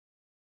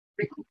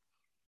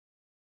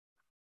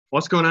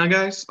What's going on,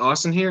 guys?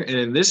 Austin here, and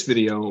in this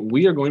video,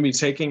 we are going to be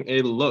taking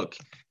a look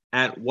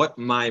at what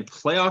my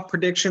playoff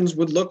predictions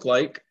would look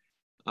like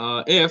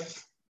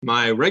if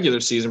my regular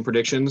season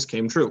predictions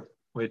came true,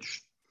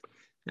 which,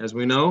 as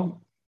we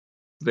know,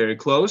 very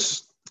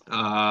close.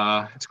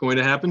 It's going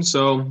to happen,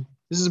 so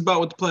this is about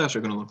what the playoffs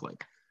are going to look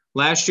like.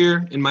 Last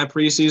year, in my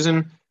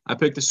preseason, I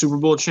picked the Super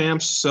Bowl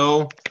champs,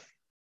 so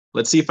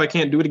let's see if I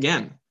can't do it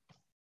again.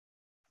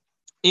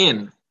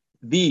 In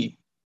the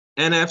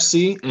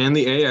NFC and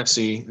the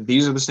AFC,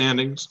 these are the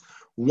standings,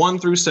 1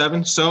 through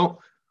 7. So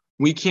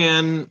we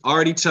can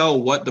already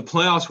tell what the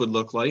playoffs would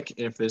look like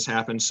if this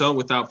happened. So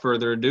without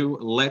further ado,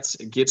 let's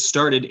get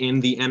started. In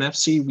the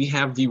NFC, we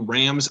have the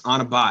Rams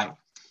on a bye.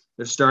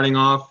 They're starting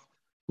off.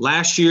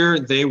 Last year,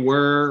 they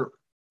were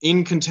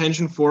in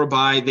contention for a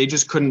bye. They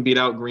just couldn't beat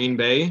out Green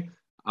Bay.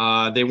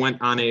 They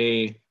went on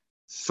a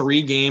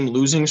 3-game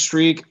losing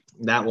streak.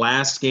 That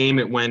last game,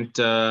 it went,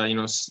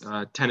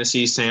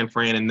 Tennessee, San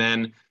Fran, and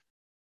then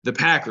the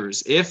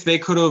Packers. If they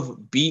could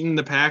have beaten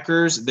the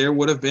Packers, there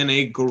would have been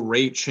a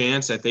great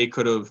chance that they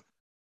could have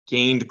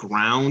gained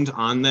ground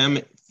on them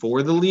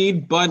for the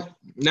lead, but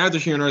neither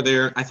here nor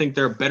there. I think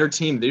they're a better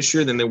team this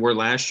year than they were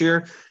last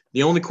year.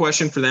 The only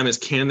question for them is,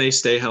 can they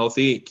stay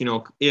healthy?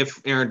 If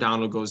Aaron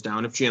Donald goes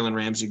down, if Jalen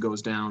Ramsey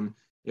goes down,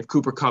 if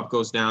Cooper Kupp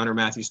goes down or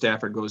Matthew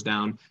Stafford goes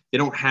down, they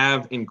don't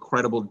have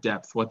incredible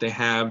depth. What they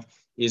have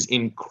is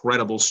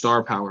incredible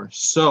star power.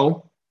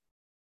 So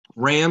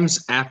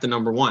Rams at the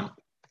number 1.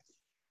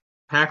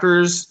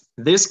 Packers,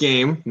 this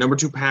game, number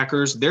 2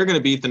 Packers, they're going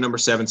to beat the number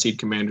 7 seed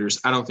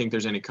Commanders. I don't think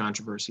there's any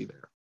controversy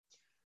there.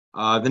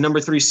 The number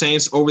 3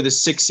 Saints over the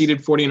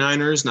 6-seeded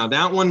 49ers. Now,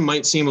 that one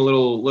might seem a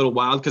little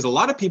wild because a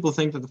lot of people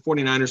think that the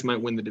 49ers might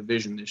win the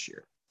division this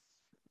year.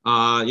 The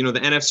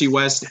NFC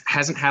West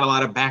hasn't had a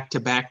lot of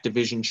back-to-back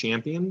division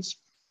champions,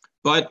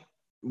 but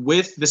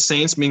with the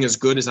Saints being as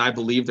good as I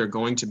believe they're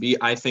going to be,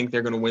 I think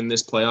they're going to win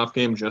this playoff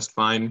game just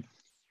fine.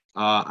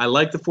 I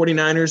like the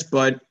 49ers,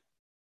 but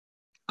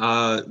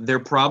their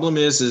problem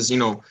is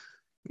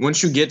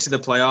once you get to the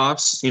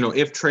playoffs,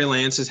 if Trey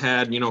Lance has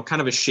had,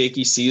 kind of a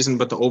shaky season,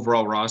 but the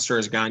overall roster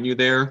has gotten you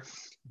there,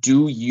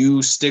 do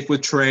you stick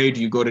with Trey?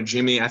 Do you go to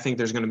Jimmy? I think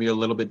there's going to be a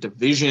little bit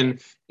division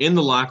in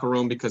the locker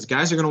room because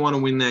guys are going to want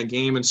to win that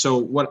game. And so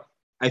what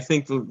I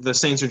think the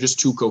Saints are just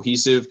too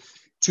cohesive,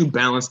 too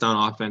balanced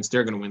on offense.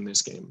 They're going to win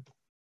this game.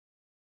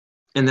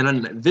 And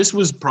then this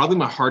was probably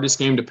my hardest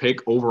game to pick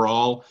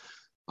overall.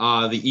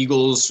 The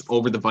Eagles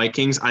over the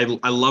Vikings. I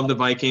love the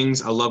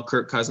Vikings. I love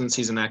Kirk Cousins.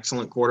 He's an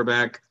excellent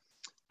quarterback.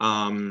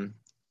 And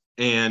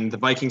the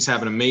Vikings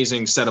have an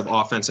amazing set of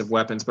offensive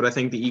weapons, but I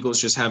think the Eagles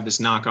just have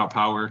this knockout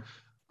power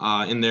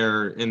in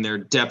their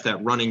depth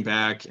at running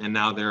back, and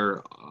now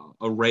their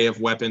array of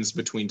weapons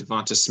between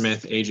Devonta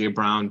Smith, A.J.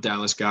 Brown,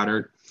 Dallas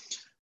Goedert.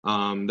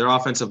 Their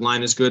offensive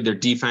line is good. Their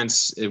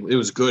defense, it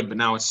was good, but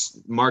now it's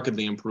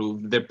markedly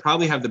improved. They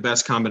probably have the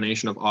best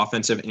combination of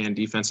offensive and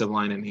defensive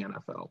line in the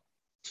NFL.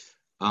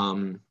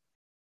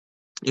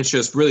 It's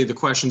just really the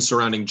question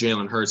surrounding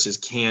Jalen Hurts is,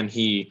 can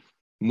he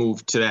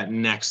move to that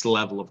next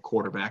level of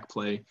quarterback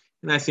play?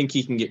 And I think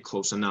he can get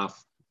close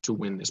enough to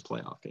win this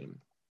playoff game.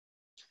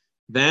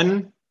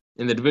 Then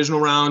in the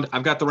divisional round,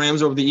 I've got the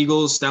Rams over the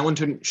Eagles. That one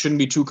shouldn't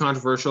be too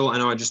controversial. I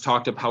know I just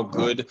talked about how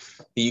good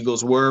the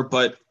Eagles were,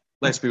 but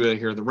let's be real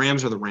here. The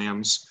Rams are the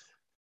Rams.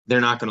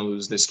 They're not going to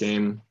lose this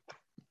game.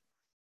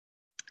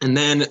 And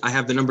then I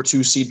have the number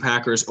 2 seed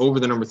Packers over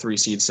the number 3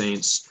 seed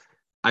Saints.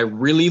 I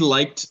really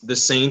liked the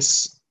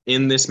Saints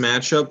in this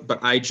matchup, but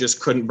I just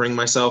couldn't bring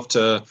myself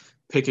to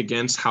pick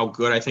against how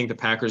good I think the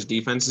Packers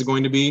defense is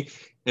going to be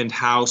and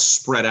how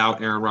spread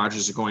out Aaron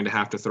Rodgers is going to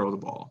have to throw the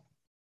ball.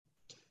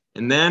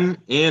 And then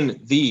in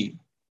the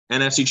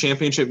NFC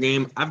Championship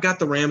game, I've got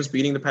the Rams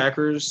beating the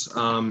Packers.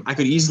 I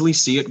could easily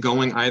see it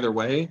going either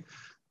way.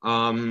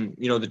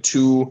 The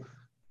two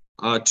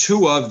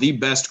of the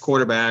best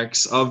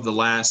quarterbacks of the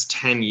last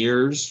 10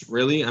 years,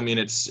 really. I mean,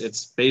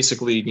 it's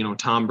basically,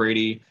 Tom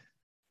Brady,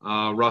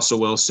 Russell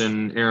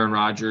Wilson, Aaron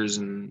Rodgers,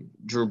 and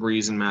Drew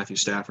Brees and Matthew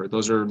Stafford.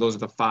 Those are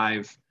the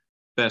 5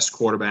 best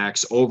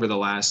quarterbacks over the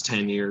last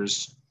 10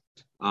 years,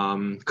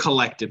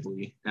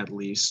 collectively at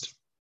least.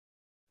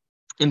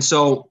 And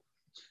so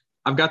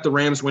I've got the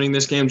Rams winning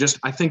this game.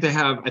 I think they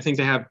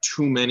have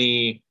too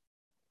many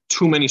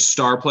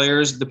star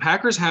players. The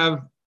Packers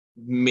have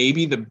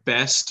maybe the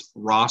best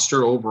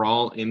roster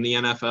overall in the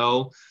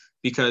NFL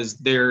because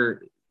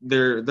they're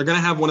going to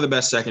have one of the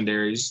best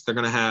secondaries. They're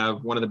going to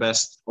have one of the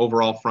best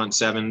overall front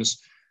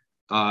sevens.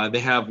 They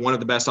have one of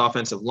the best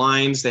offensive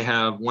lines. They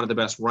have one of the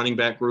best running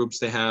back groups.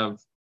 They have,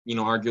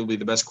 arguably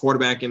the best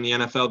quarterback in the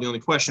NFL. The only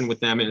question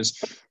with them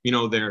is,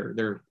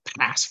 their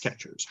pass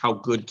catchers. How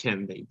good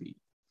can they be?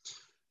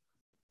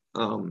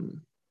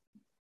 And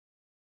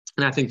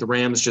I think the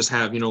Rams just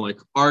have,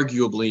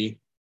 arguably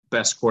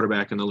best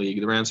quarterback in the league.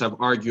 The Rams have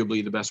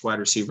arguably the best wide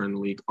receiver in the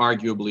league,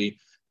 arguably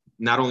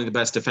not only the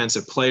best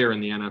defensive player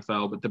in the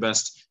NFL, but the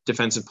best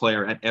defensive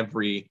player at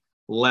every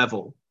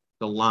level,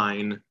 the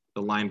line,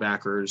 the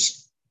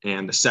linebackers,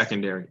 and the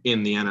secondary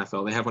in the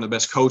NFL. They have one of the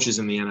best coaches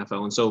in the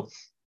NFL. And so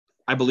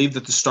I believe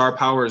that the star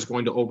power is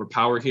going to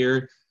overpower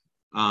here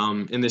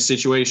in this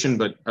situation,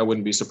 but I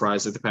wouldn't be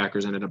surprised if the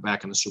Packers ended up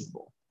back in the Super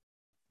Bowl.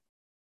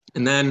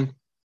 And then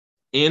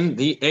in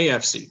the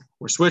AFC,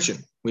 we're switching.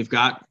 We've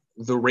got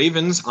the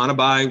Ravens on a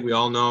bye. We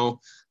all know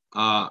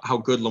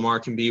how good Lamar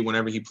can be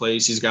whenever he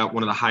plays. He's got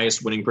one of the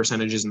highest winning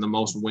percentages and the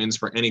most wins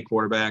for any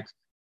quarterback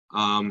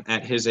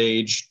at his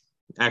age,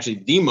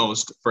 actually the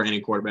most for any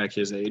quarterback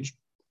his age.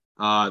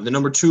 The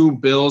number 2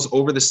 Bills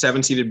over the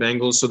 7-seeded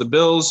Bengals. So the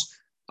Bills,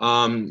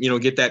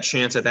 get that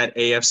chance at that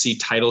AFC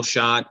title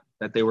shot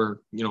that they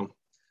were,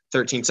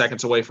 13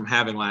 seconds away from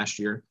having last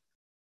year.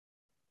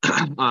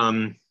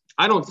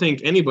 I don't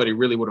think anybody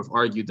really would have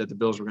argued that the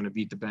Bills were going to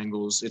beat the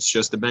Bengals. It's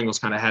just the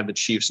Bengals kind of had the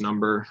Chiefs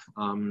number.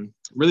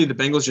 Really, the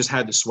Bengals just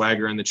had the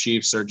swagger, and the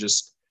Chiefs are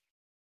just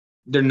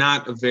they're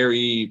not a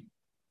very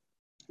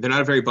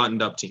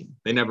buttoned up team.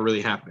 They never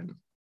really have been.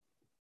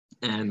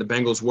 And the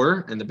Bengals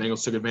were, and the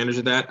Bengals took advantage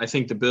of that. I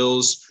think the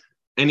Bills,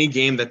 any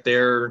game that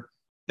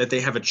they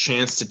have a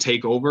chance to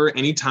take over,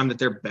 anytime that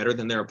they're better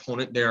than their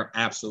opponent, they are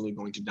absolutely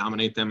going to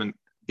dominate them. And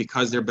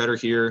because they're better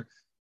here,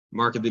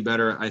 markedly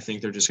better, I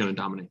think they're just going to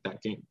dominate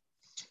that game.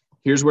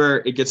 Here's where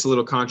it gets a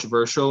little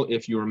controversial.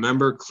 If you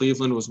remember,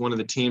 Cleveland was one of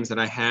the teams that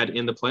I had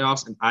in the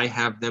playoffs, and I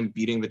have them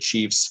beating the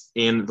Chiefs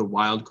in the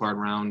wild card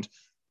round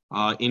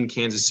in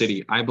Kansas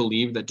City. I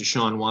believe that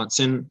Deshaun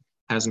Watson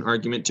has an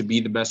argument to be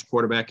the best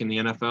quarterback in the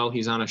NFL.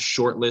 He's on a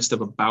short list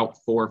of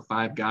about 4 or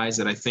 5 guys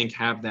that I think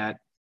have that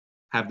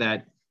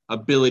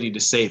ability to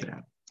say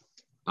that.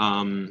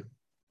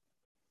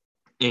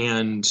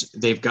 And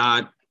they've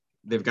got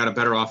a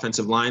better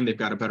offensive line. They've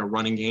got a better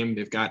running game.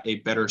 They've got a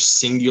better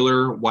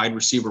singular wide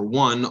receiver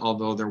 1,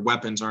 although their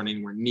weapons aren't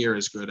anywhere near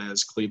as good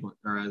as Cleveland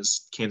or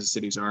as Kansas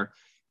City's are.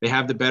 They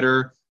have the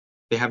better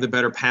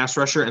pass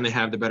rusher, and they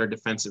have the better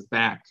defensive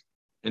back.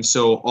 And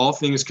so all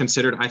things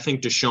considered, I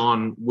think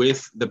Deshaun,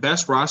 with the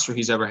best roster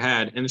he's ever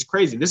had, and it's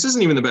crazy, this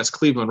isn't even the best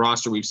Cleveland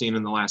roster we've seen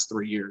in the last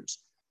 3 years.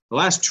 The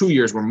last 2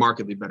 years were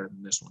markedly better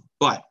than this one.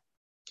 But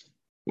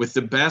with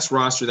the best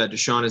roster that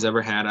Deshaun has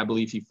ever had, I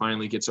believe he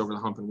finally gets over the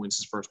hump and wins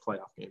his first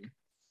playoff game.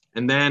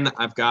 And then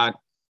I've got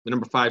the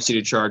number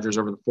 5-seeded Chargers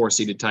over the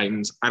 4-seeded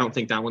Titans. I don't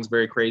think that one's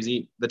very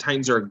crazy. The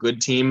Titans are a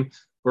good team.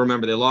 But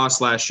remember, they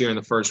lost last year in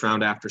the first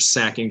round after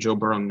sacking Joe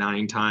Burrow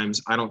 9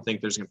 times. I don't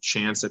think there's a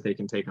chance that they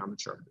can take on the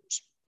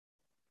Chargers.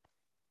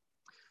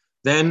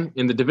 Then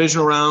in the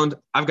divisional round,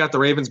 I've got the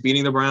Ravens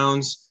beating the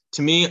Browns.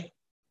 To me,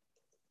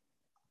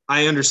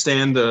 I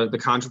understand the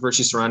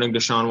controversy surrounding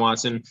Deshaun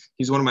Watson.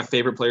 He's one of my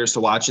favorite players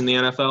to watch in the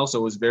NFL, so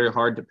it was very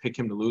hard to pick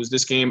him to lose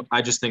this game.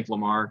 I just think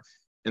Lamar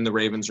and the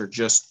Ravens are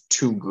just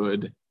too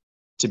good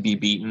to be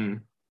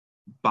beaten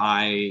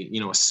by,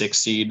 a 6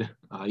 seed,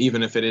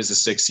 even if it is a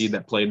 6 seed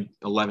that played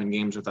 11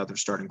 games without their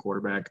starting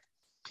quarterback.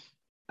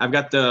 I've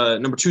got the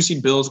number 2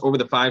 seed Bills over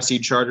the 5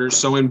 seed Chargers.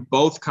 So in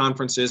both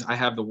conferences, I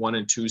have the 1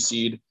 and 2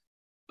 seed,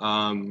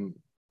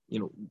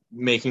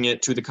 making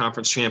it to the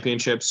conference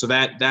championship. So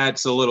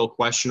that's a little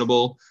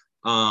questionable.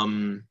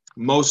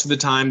 Most of the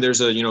time there's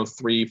a,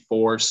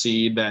 3-4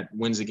 seed that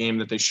wins a game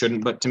that they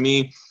shouldn't. But to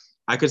me,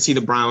 I could see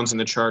the Browns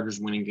and the Chargers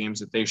winning games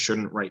that they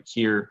shouldn't right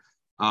here.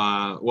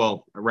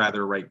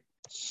 Rather right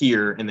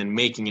here and then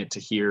making it to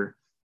here.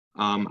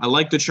 I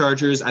like the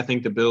Chargers. I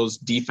think the Bills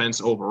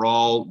defense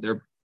overall,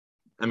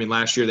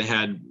 last year they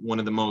had one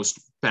of the most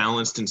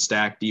balanced and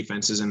stacked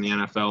defenses in the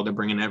NFL. They're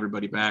bringing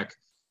everybody back.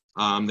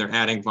 They're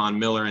adding Von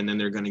Miller, and then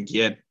they're going to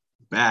get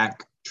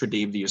back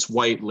Tre'Davious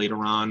White later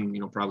on,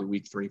 probably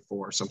week 3,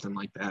 4, something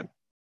like that.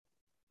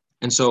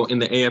 And so in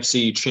the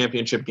AFC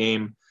championship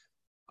game,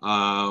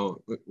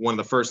 one of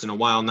the first in a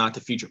while not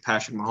to feature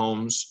Patrick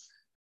Mahomes,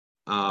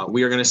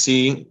 we are going to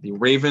see the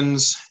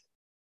Ravens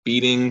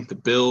beating the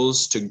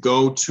Bills to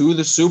go to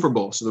the Super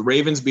Bowl. So the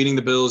Ravens beating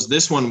the Bills,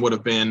 this one would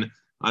have been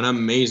an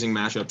amazing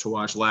matchup to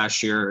watch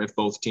last year if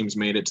both teams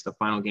made it to the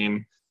final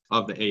game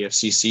of the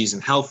AFC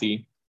season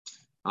healthy.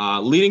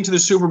 Leading to the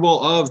Super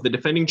Bowl of the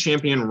defending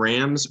champion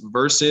Rams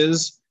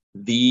versus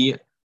the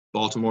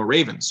Baltimore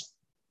Ravens.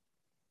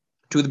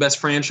 2 of the best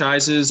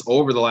franchises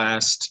over the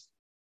last,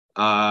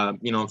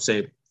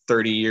 say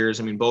 30 years.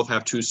 Both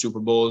have 2 Super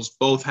Bowls.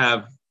 Both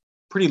have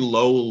pretty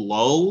low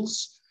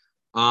lulls,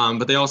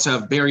 but they also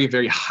have very,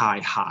 very high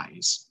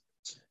highs.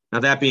 Now,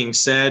 that being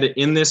said,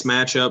 in this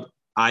matchup,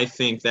 I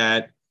think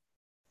that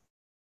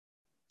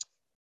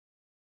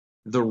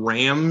the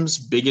Rams'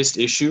 biggest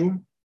issue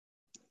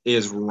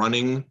is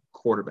running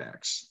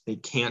quarterbacks. They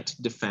can't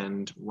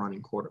defend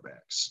running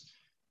quarterbacks.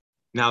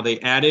 Now, they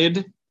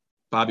added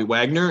Bobby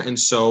Wagner, and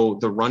so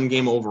the run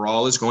game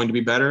overall is going to be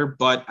better.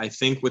 But I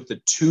think with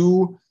the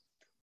two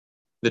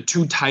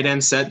tight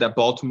end set that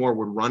Baltimore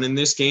would run in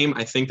this game,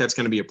 I think that's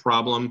going to be a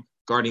problem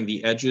guarding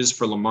the edges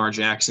for Lamar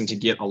Jackson to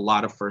get a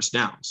lot of first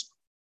downs.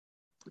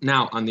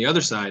 Now, on the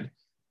other side,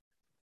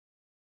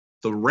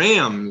 the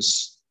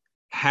Rams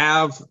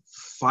have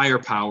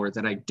firepower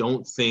that I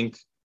don't think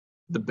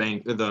the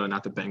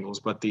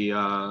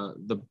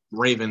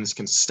Ravens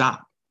can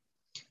stop.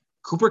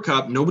 Cooper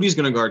Kupp, nobody's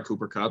going to guard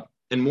Cooper Kupp.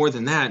 And more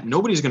than that,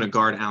 nobody's going to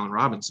guard Allen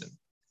Robinson.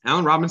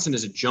 Allen Robinson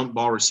is a jump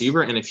ball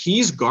receiver. And if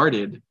he's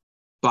guarded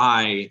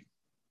by,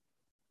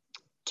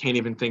 can't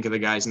even think of the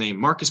guy's name,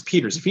 Marcus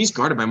Peters, if he's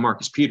guarded by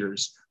Marcus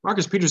Peters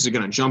is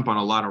going to jump on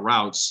a lot of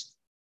routes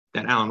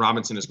that Allen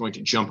Robinson is going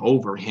to jump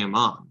over him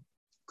on.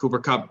 Cooper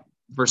Kupp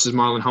versus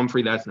Marlon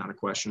Humphrey, that's not a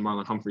question.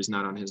 Marlon Humphrey's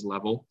not on his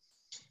level.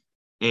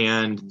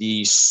 And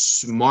the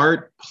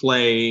smart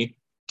play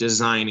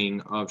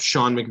designing of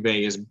Sean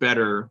McVay is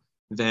better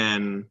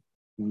than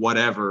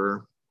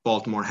whatever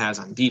Baltimore has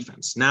on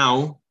defense.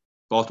 Now,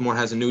 Baltimore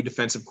has a new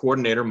defensive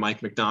coordinator,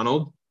 Mike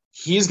Macdonald.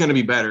 He's going to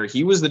be better.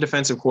 He was the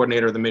defensive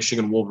coordinator of the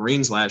Michigan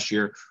Wolverines last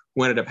year,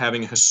 who ended up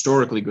having a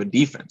historically good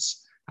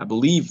defense. I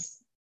believe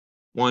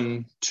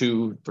 1,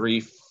 2, 3,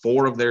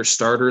 4 of their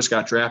starters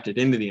got drafted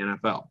into the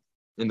NFL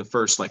in the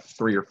first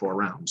 3 or 4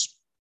 rounds.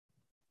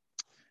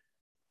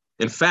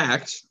 In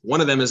fact,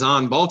 one of them is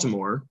on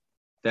Baltimore.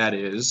 That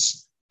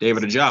is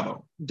David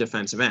Ojabo,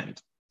 defensive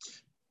end.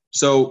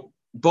 So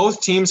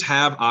both teams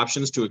have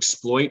options to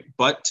exploit,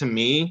 but to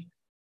me,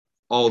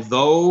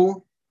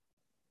 although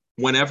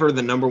whenever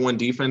the number 1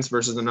 defense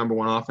versus the number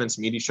 1 offense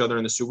meet each other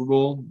in the Super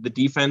Bowl, the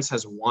defense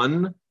has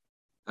won,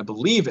 I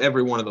believe,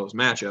 every one of those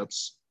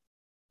matchups.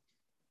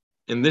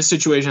 In this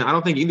situation, I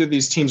don't think either of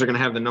these teams are going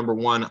to have the number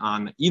 1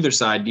 on either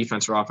side,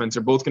 defense or offense.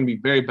 They're both going to be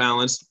very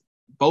balanced,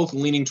 both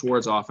leaning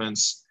towards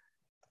offense.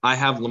 I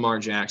have Lamar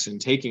Jackson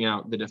taking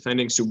out the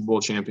defending Super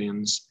Bowl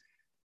champions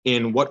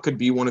in what could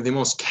be one of the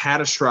most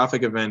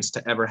catastrophic events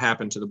to ever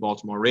happen to the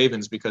Baltimore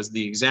Ravens, because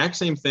the exact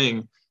same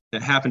thing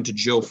that happened to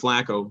Joe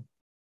Flacco,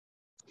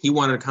 he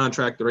wanted a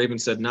contract. The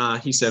Ravens said, nah.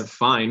 He said,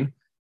 fine,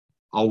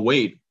 I'll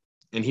wait.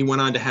 And he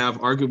went on to have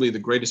arguably the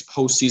greatest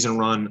postseason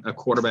run a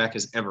quarterback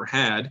has ever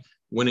had,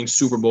 winning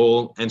Super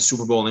Bowl and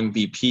Super Bowl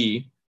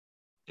MVP.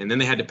 And then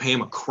they had to pay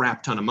him a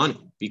crap ton of money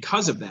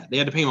because of that. They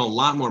had to pay him a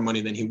lot more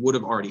money than he would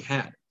have already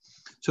had.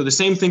 So the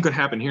same thing could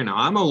happen here. Now,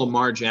 I'm a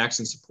Lamar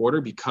Jackson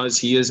supporter because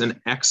he is an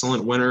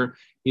excellent winner.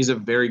 He's a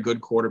very good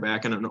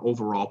quarterback and an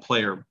overall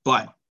player.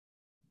 But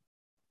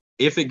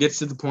if it gets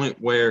to the point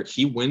where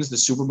he wins the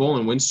Super Bowl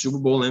and wins Super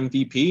Bowl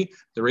MVP,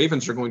 the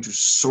Ravens are going to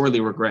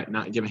sorely regret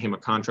not giving him a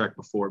contract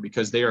before,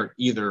 because they are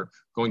either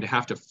going to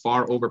have to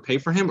far overpay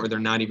for him or they're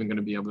not even going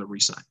to be able to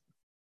re-sign.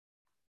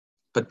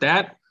 But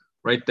that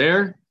right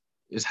there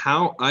is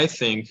how I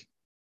think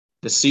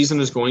the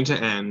season is going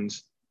to end.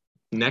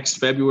 Next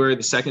February,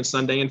 the second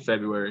Sunday in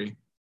February,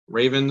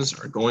 Ravens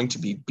are going to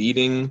be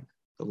beating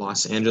the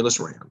Los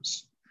Angeles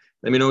Rams.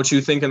 Let me know what you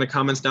think in the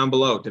comments down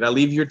below. Did I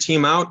leave your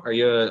team out? Are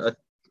you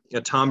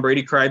a Tom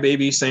Brady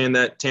crybaby saying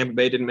that Tampa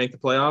Bay didn't make the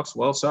playoffs?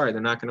 Well, sorry,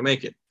 they're not going to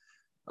make it.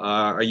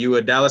 Are you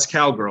a Dallas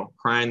cowgirl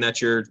crying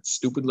that your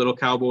stupid little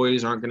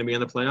Cowboys aren't going to be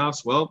in the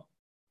playoffs? Well,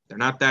 they're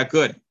not that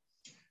good.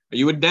 Are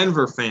you a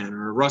Denver fan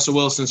or a Russell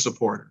Wilson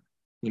supporter?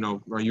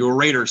 Are you a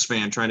Raiders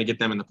fan trying to get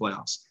them in the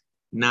playoffs?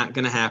 Not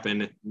going to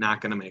happen.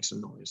 Not going to make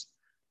some noise.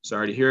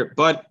 Sorry to hear it,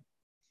 but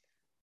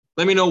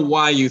let me know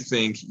why you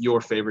think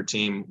your favorite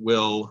team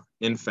will,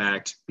 in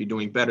fact, be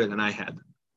doing better than I had them.